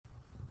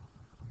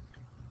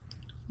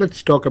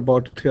let's talk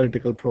about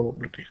theoretical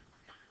probability.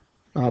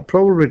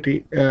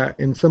 Probability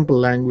in simple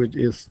language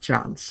is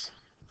chance.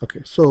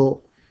 Okay,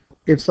 so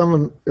if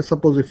someone,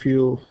 suppose if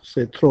you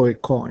say throw a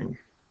coin,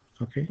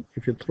 okay,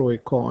 if you throw a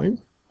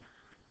coin,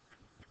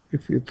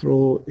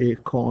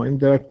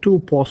 there are two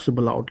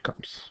possible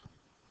outcomes.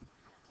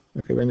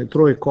 Okay, when you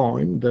throw a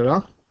coin, there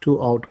are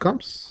two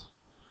outcomes.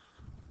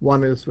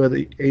 One is whether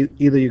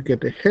either you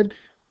get a head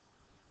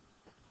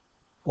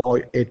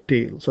or a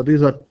tail. So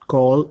these are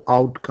called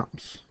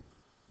outcomes.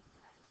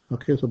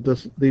 Okay, so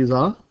these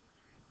are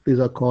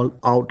called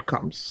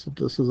outcomes. So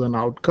this is an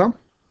outcome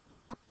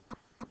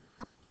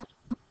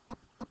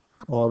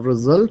or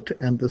result,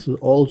 and this is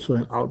also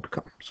an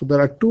outcome. So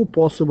there are two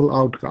possible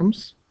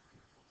outcomes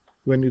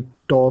when you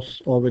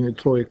toss or when you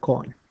throw a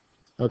coin.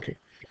 Okay,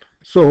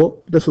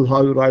 so this is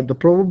how you write the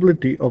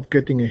probability of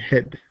getting a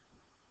head.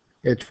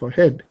 H for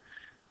head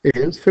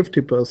is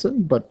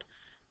 50%, but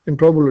in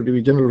probability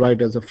we generally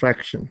write as a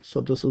fraction. So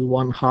this is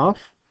 1/2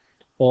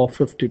 or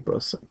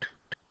 50%.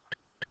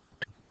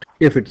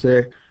 If it's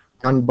a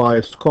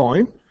unbiased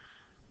coin,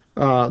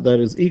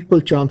 there is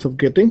equal chance of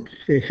getting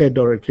a head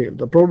or a tail.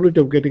 The probability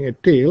of getting a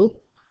tail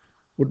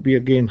would be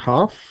again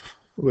half,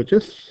 which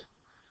is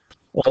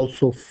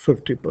also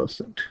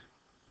 50%.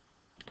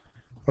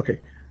 Okay,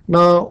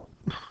 now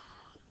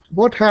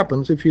what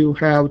happens if you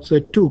have, say,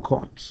 two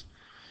coins?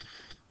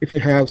 If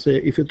you have, say,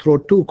 if you throw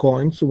two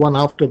coins, one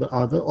after the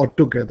other or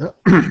together,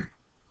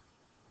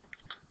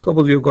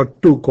 suppose you've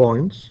got two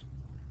coins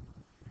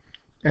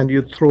and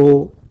you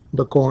throw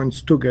the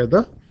coins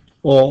together,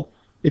 or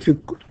if you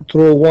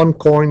throw one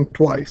coin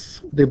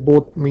twice, they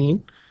both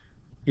mean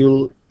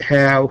you'll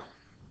have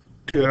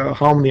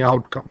how many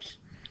outcomes?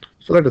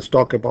 So let us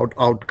talk about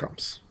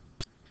outcomes.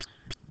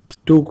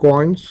 Two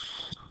coins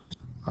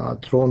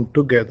thrown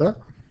together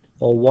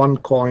or one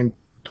coin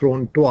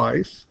thrown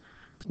twice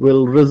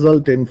will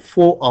result in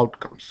 4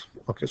 outcomes.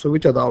 Okay, so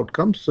which are the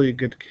outcomes? So you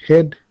get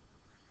head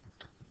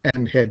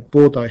and head,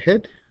 both are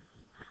head.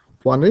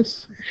 One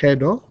is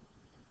head or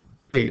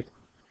tail,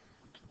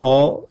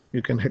 or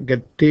you can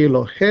get tail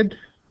or head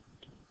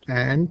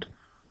and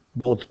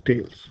both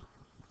tails.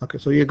 Okay,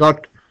 so you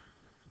got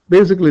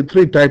basically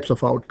 3 types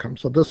of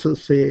outcomes. So this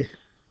is, say,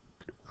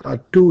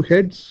 two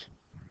heads,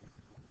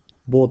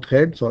 both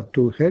heads or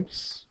two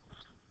heads.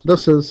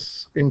 This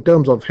is in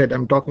terms of head.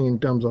 I'm talking in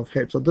terms of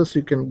head. So this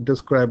you can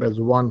describe as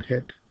one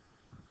head.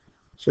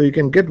 So you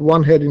can get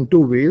one head in 2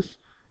 ways.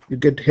 You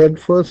get head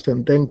first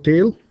and then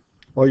tail,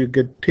 or you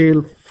get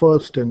tail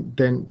first and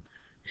then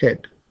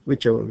head,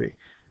 whichever way.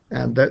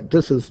 And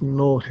this is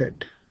no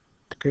head,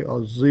 okay,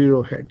 or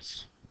 0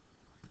 heads.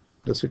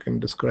 This you can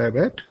describe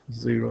as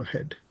 0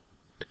 head.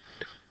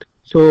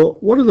 So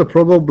what is the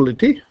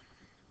probability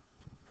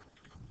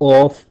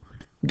of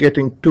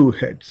getting 2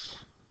 heads?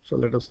 So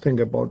let us think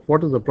about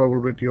what is the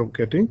probability of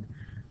getting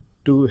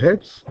 2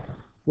 heads.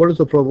 What is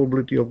the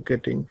probability of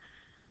getting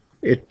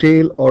a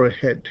tail or a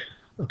head?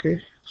 Okay,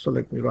 so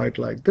let me write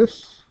like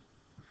this: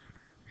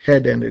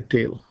 head and a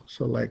tail.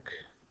 So like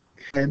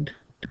head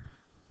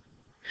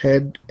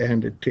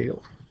and a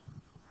tail,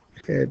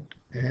 head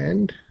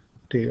and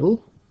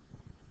tail,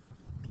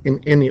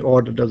 in any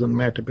order, doesn't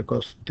matter,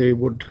 because they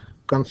would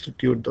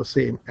constitute the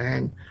same.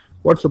 And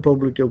what's the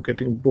probability of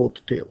getting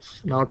both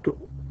tails? Now, to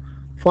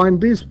find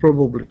these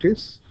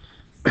probabilities,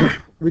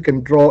 we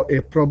can draw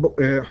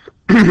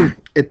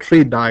a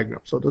tree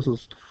diagram. So this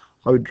is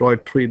how we draw a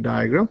tree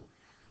diagram.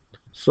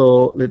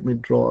 So let me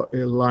draw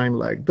a line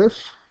like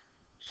this.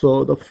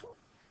 So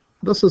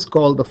this is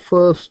called the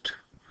first.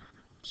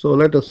 So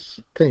let us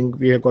think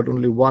we have got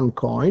only one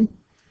coin.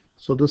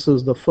 So this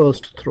is the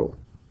first throw,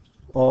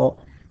 or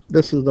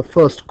this is the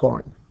first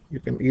coin. You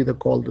can either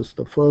call this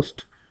the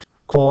first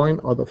coin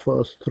or the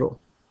first throw.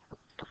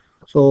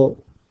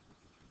 So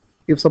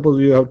if suppose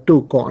you have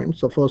 2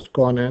 coins, the first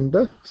coin and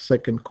the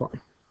second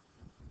coin.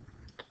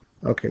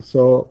 Okay,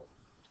 so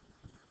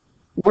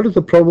what is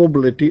the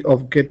probability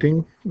of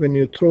getting, when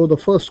you throw the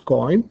first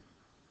coin?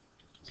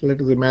 So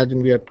let us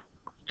imagine we are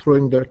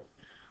throwing the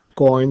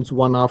coins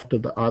one after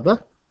the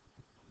other.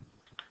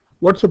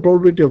 What's the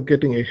probability of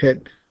getting a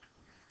head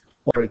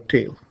or a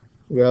tail?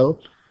 Well,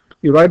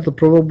 you write the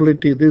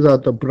probability. These are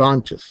the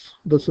branches.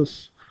 This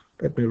is,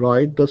 let me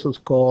write, this is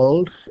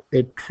called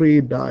a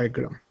tree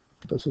diagram.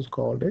 This is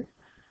called a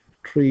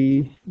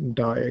tree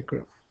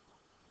diagram.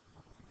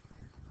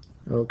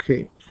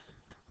 Okay,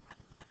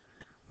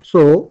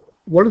 so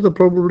what is the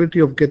probability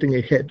of getting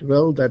a head?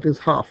 Well, that is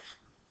half.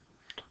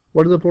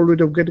 What is the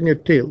probability of getting a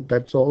tail?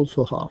 That's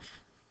also half.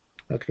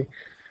 Okay,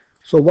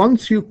 so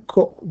once you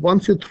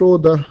throw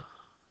the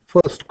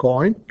first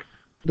coin,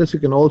 this you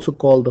can also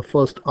call the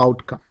first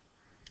outcome.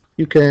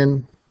 You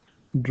can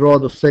draw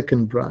the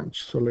second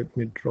branch. So let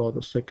me draw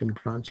the second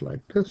branch like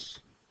this.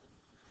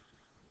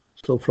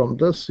 So from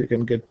this you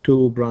can get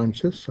 2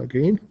 branches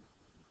again.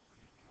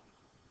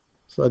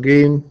 So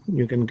again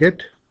you can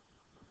get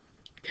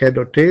head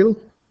or tail,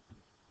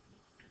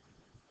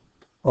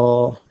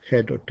 or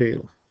head or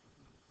tail.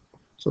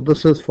 So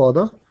this is for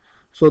the,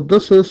 so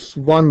this is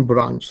one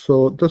branch.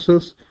 So this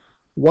is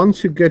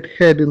once you get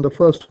head in the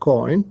first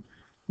coin,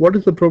 what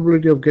is the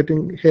probability of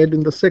getting head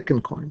in the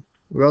second coin?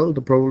 Well,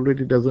 the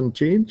probability doesn't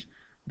change.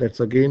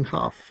 That's again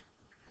half.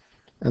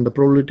 And the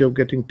probability of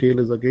getting tail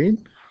is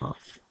again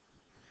half.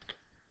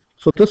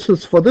 So this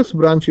is, for this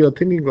branch, you are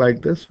thinking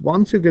like this.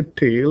 Once you get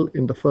tail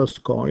in the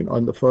first coin or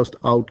in the first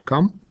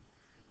outcome,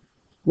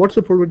 what's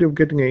the probability of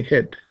getting a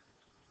head?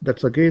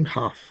 That's again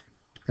half.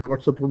 And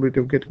what's the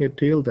probability of getting a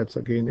tail? That's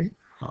again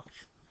a half.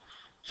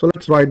 So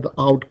let's write the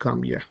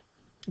outcome here.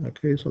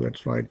 Okay, so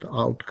let's write the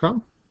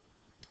outcome.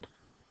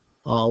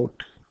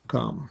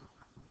 Outcome.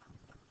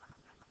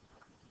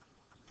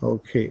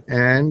 Okay,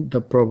 and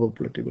the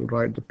probability. We'll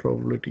write the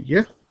probability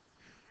here.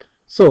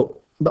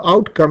 So the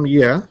outcome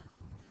here.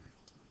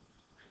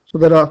 So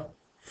there are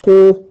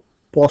 4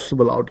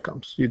 possible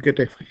outcomes. You get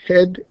a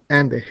head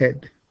and a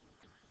head.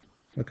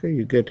 Okay,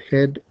 you get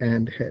head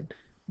and head.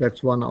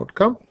 That's one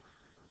outcome.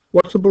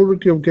 What's the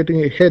probability of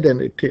getting a head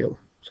and a tail?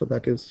 So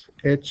that is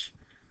H.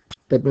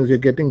 That means you're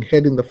getting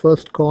head in the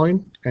first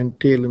coin and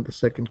tail in the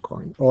second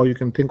coin. Or you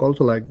can think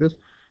also like this.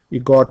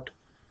 You got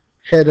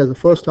head as the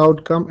first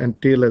outcome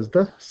and tail as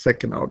the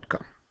second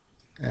outcome.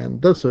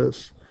 And this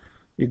is,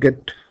 you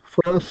get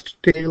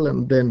first tail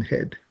and then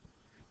head.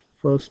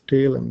 First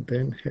tail and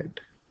then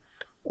head.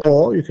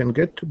 Or you can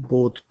get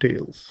both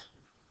tails.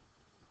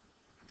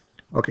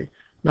 Okay.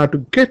 Now to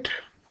get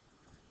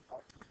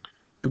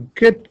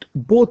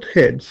both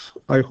heads,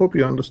 I hope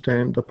you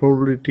understand the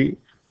probability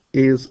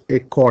is a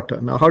quarter.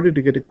 Now how did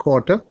you get a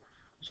quarter?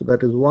 So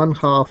that is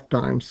 1/2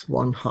 times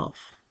 1/2.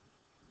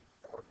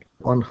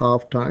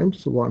 1/2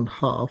 times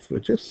 1/2,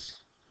 which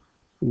is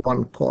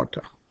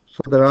 1/4.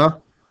 So there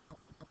are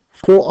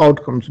 4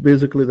 outcomes.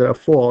 Basically there are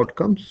 4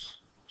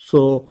 outcomes.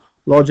 So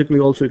logically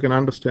also you can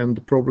understand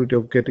the probability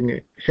of getting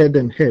a head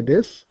and head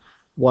is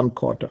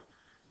 1/4.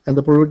 And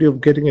the probability of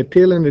getting a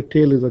tail and a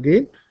tail is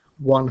again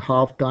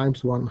 1/2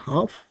 times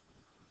 1/2.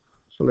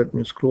 So let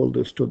me scroll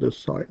this to this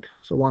side.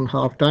 So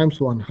 1/2 times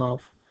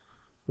 1/2,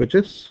 which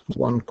is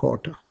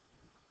 1/4.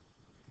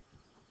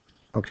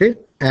 Okay,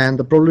 and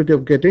the probability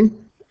of getting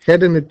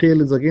head and a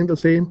tail is again the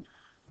same,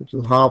 which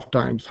is 1/2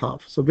 times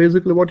 1/2. So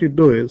basically what you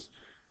do is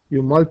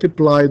you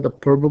multiply the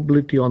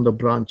probability on the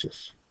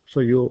branches. So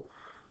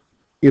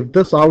if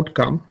this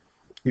outcome,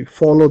 you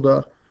follow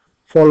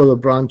the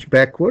branch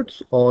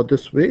backwards or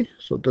this way.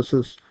 So this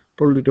is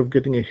probability of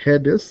getting a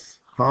head is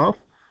 1/2.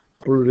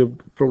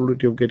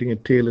 Probability of getting a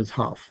tail is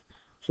 1/2.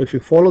 So if you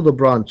follow the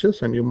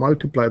branches and you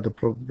multiply the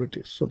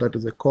probabilities, so that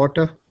is a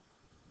quarter,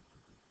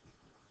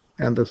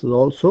 and this is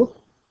also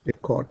a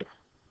quarter.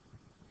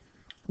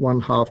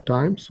 1/2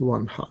 times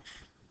 1/2,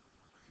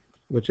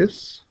 which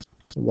is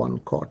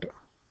 1/4.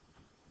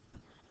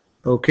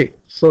 Okay,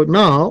 so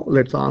now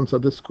let's answer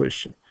this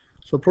question.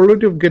 So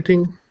probability of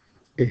getting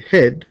a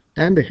head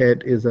and a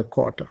head is a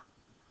quarter.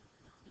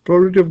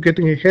 Probability of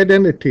getting a head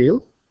and a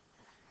tail,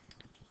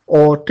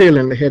 or tail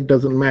and a head,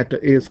 doesn't matter,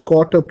 is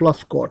quarter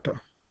plus quarter.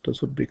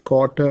 This would be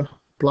quarter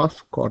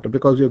plus quarter,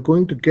 because you're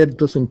going to get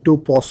this in 2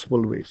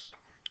 possible ways.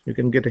 You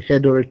can get a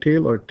head or a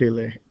tail, or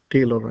a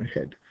tail or a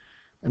head.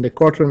 And a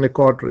quarter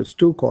is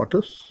 2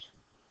 quarters,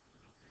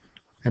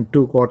 and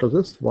 2 quarters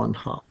is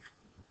 1/2.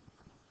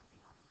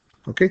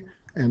 Okay,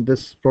 and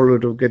this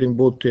probability of getting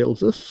both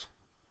tails is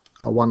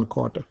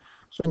 1/4.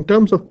 So in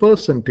terms of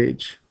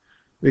percentage,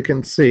 we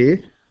can say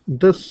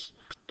this,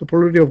 the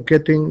probability of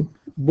getting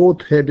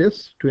both head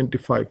is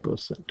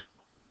 25%.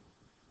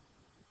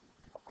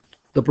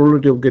 The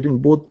probability of getting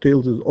both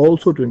tails is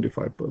also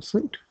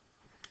 25%,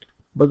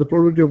 but the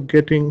probability of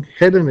getting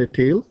head and a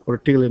tail, or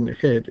tail and a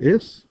head,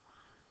 is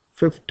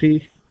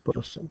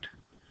 50%.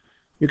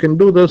 You can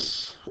do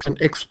this an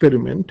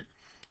experiment,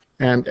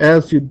 and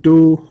as you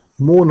do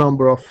more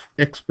number of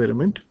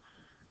experiment,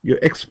 your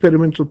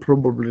experimental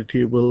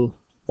probability will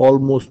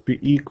almost be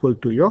equal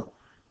to your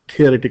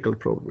theoretical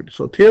probability.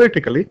 So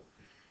theoretically,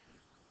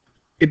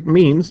 it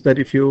means that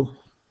if you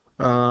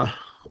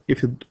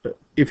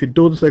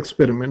do this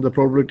experiment, the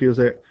probability is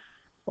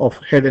of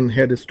head and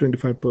head is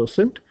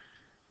 25%,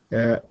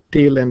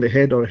 tail and a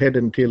head, or head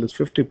and tail, is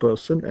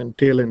 50%, and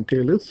tail and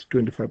tail is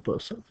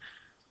 25%.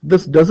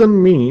 This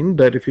doesn't mean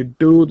that if you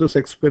do this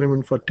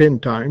experiment for 10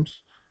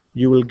 times,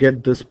 you will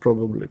get this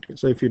probability.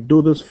 So if you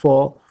do this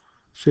for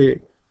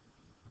say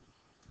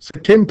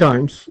 10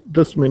 times,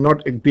 this may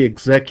not be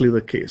exactly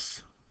the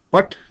case.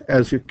 But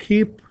as you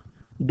keep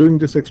doing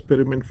this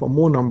experiment for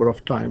more number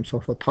of times,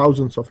 or for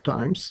thousands of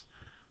times,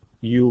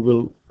 you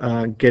will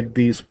get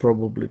these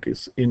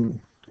probabilities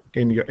in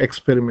your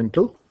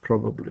experimental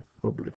probability.